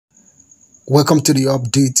Welcome to the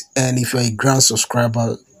update. And if you're a grand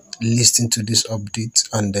subscriber, listen to this update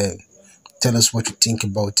and then tell us what you think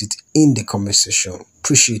about it in the comment section.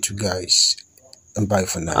 Appreciate you guys, and bye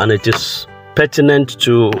for now. And it is pertinent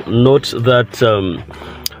to note that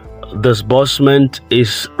disbursement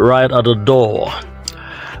is right at the door,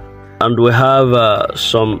 and we have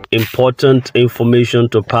some important information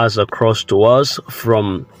to pass across to us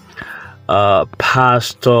from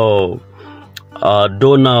Pastor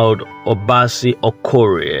Donald Obasi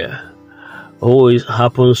Okorie, who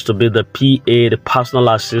happens to be the PA, the personal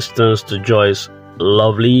assistant to Joyce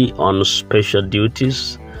Lovely on special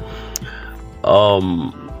duties.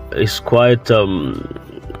 It's quite a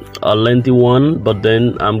lengthy one, but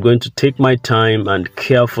then I'm going to take my time and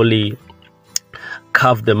carefully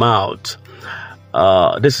carve them out.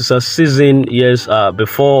 This is a season, yes,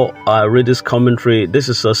 before I read this commentary, this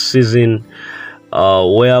is a season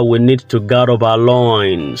where we need to guard up our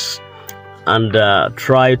loins and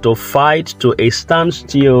try to fight to a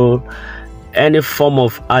standstill any form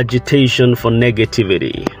of agitation for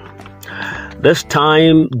negativity. This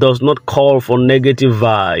time does not call for negative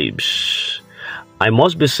vibes. I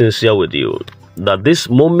must be sincere with you that this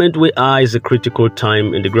moment we are is a critical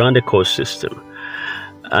time in the grand ecosystem.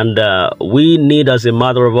 And we need, as a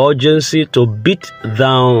matter of urgency, to beat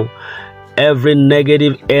down every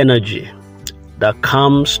negative energy that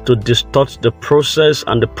comes to distort the process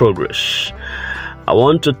and the progress. I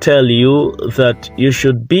want to tell you that you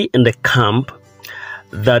should be in the camp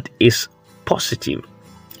that is positive.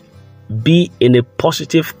 Be in a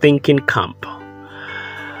positive thinking camp.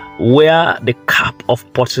 Wear the cap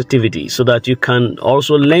of positivity so that you can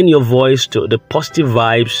also lend your voice to the positive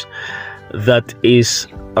vibes that is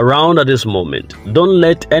around at this moment. Don't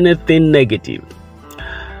let anything negative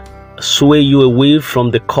sway you away from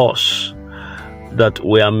the course that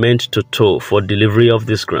we are meant to tow for delivery of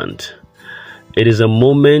this grant. It is a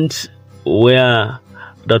moment where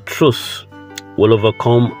the truth will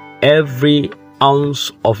overcome every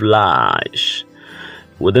ounce of lies.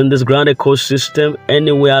 Within this grand ecosystem,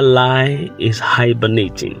 anywhere lie is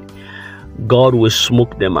hibernating, God will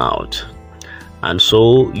smoke them out. And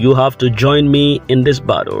so you have to join me in this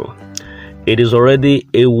battle. It is already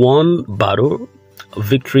a won battle.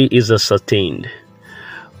 Victory is ascertained.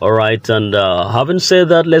 All right, and having said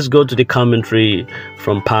that, let's go to the commentary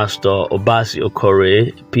from Pastor Obasi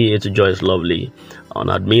Okorie, PA to Joyce Lovely, on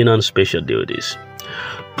admin and special duties.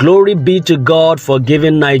 Glory be to God for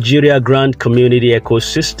giving Nigeria Grand Community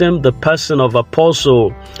Ecosystem the person of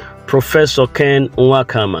Apostle Professor Ken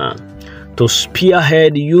Nwakama to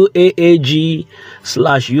spearhead UAAG/UAS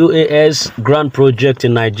Grand Project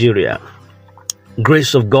in Nigeria.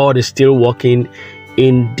 Grace of God is still working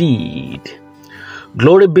indeed.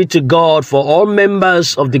 Glory be to God for all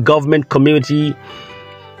members of the government community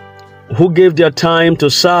who gave their time to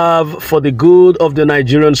serve for the good of the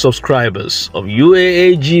Nigerian subscribers of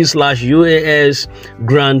UAAG/UAS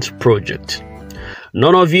Grant Project.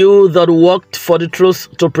 None of you that worked for the truth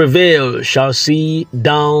to prevail shall see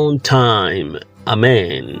downtime.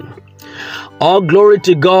 Amen. All glory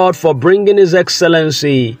to God for bringing His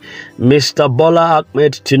Excellency Mr. Bola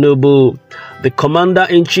Ahmed Tinubu, the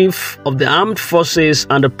Commander-in-Chief of the Armed Forces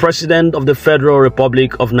and the President of the Federal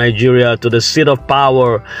Republic of Nigeria, to the seat of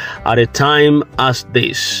power at a time as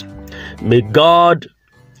this. May God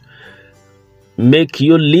make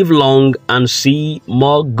you live long and see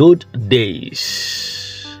more good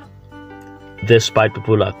days. Despite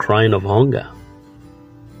people are crying of hunger,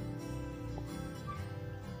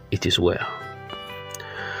 it is well.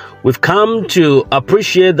 We've come to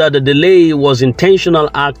appreciate that the delay was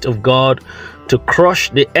intentional act of God to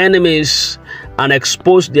crush the enemies and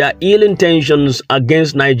expose their ill intentions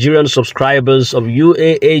against Nigerian subscribers of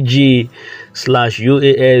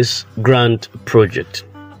UAAG/UAS Grant Project.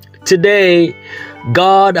 Today,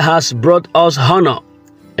 God has brought us honor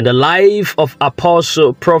in the life of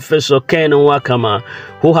Apostle Professor Ken Nwakama,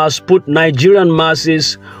 who has put Nigerian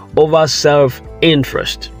masses over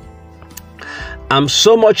self-interest. I'm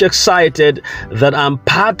so much excited that I'm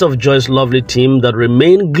part of Joy's lovely team that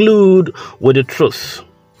remain glued with the truth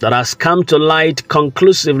that has come to light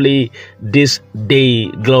conclusively this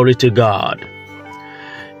day. Glory to God.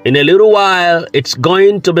 In a little while, it's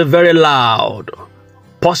going to be very loud,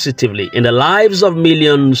 positively, in the lives of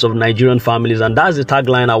millions of Nigerian families. And that's the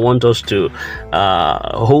tagline I want us to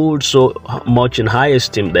hold so much in high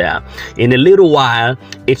esteem there. In a little while,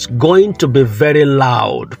 it's going to be very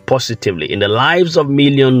loud, positively, in the lives of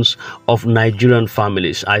millions of Nigerian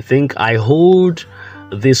families. I think I hold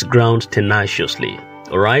this ground tenaciously.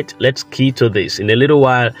 All right, let's key to this. In a little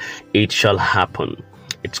while, it shall happen.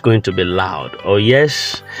 it's going to be loud. Oh,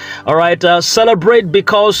 yes. All right. Celebrate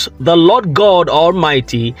because the Lord God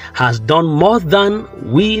Almighty has done more than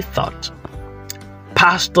we thought.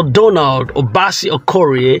 Pastor Donald Obasi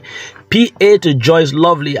Okorie, PA to Joyce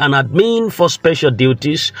Lovely and admin for special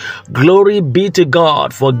duties. Glory be to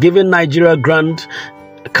God for giving Nigeria Grand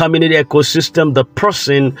Community Ecosystem the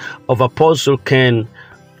person of Apostle Ken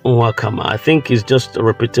Nwakama. I think he's just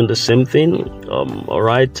repeating the same thing. All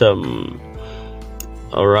right.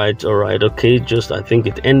 All right. Okay. Just, I think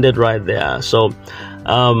it ended right there. So,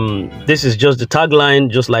 this is just the tagline.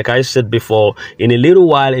 Just like I said before, in a little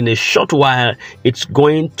while, in a short while, it's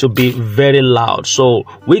going to be very loud. So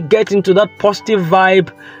we get into that positive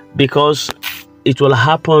vibe because it will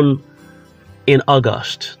happen in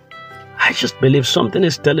August. I just believe something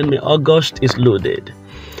is telling me August is loaded.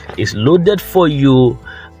 It's loaded for you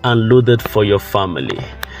and loaded for your family.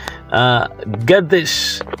 Get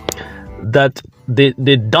this, that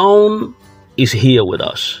the dawn is here with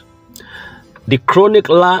us. The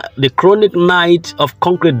chronic night of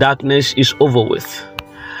concrete darkness is over with.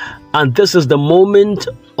 And this is the moment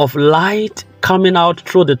of light coming out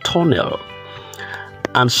through the tunnel.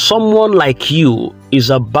 And someone like you is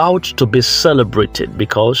about to be celebrated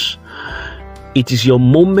because it is your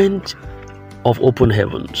moment of open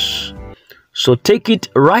heavens. So take it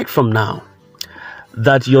right from now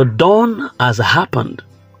that your dawn has happened.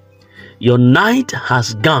 Your night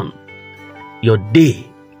has gone. Your day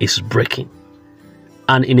is breaking.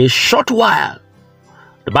 And in a short while,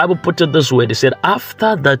 the Bible put it this way. They said,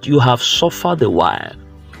 after that you have suffered a while,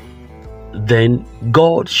 then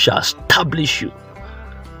God shall establish you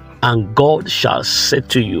and God shall say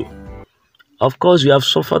to you. Of course, you have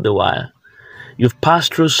suffered a while. You've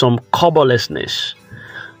passed through some cobblerlessness.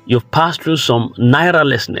 You've passed through some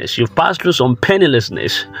nairalessness. You've passed through some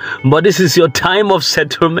pennilessness. But this is your time of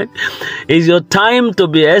settlement. It's your time to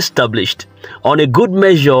be established on a good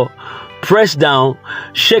measure, pressed down,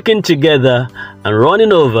 shaken together, and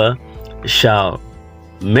running over, shall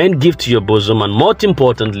men give to your bosom, and more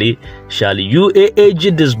importantly, shall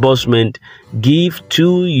UAAG Disbursement give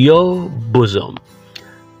to your bosom.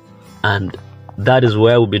 And that is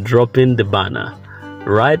where we'll be dropping the banner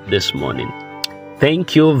right this morning.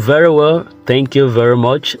 Thank you very well. Thank you very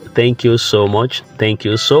much. Thank you so much. Thank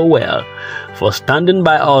you so well for standing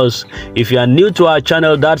by us. If you are new to our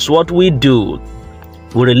channel, that's what we do.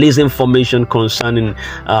 We release information concerning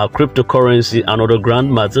cryptocurrency and other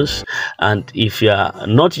grand matters. And if you are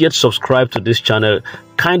not yet subscribed to this channel,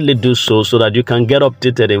 kindly do so that you can get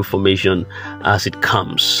updated information as it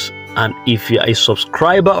comes. And if you are a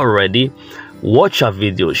subscriber already, watch our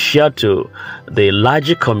videos, share to the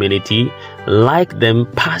larger community, like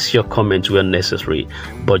them, pass your comments where necessary,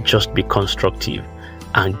 but just be constructive.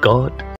 And God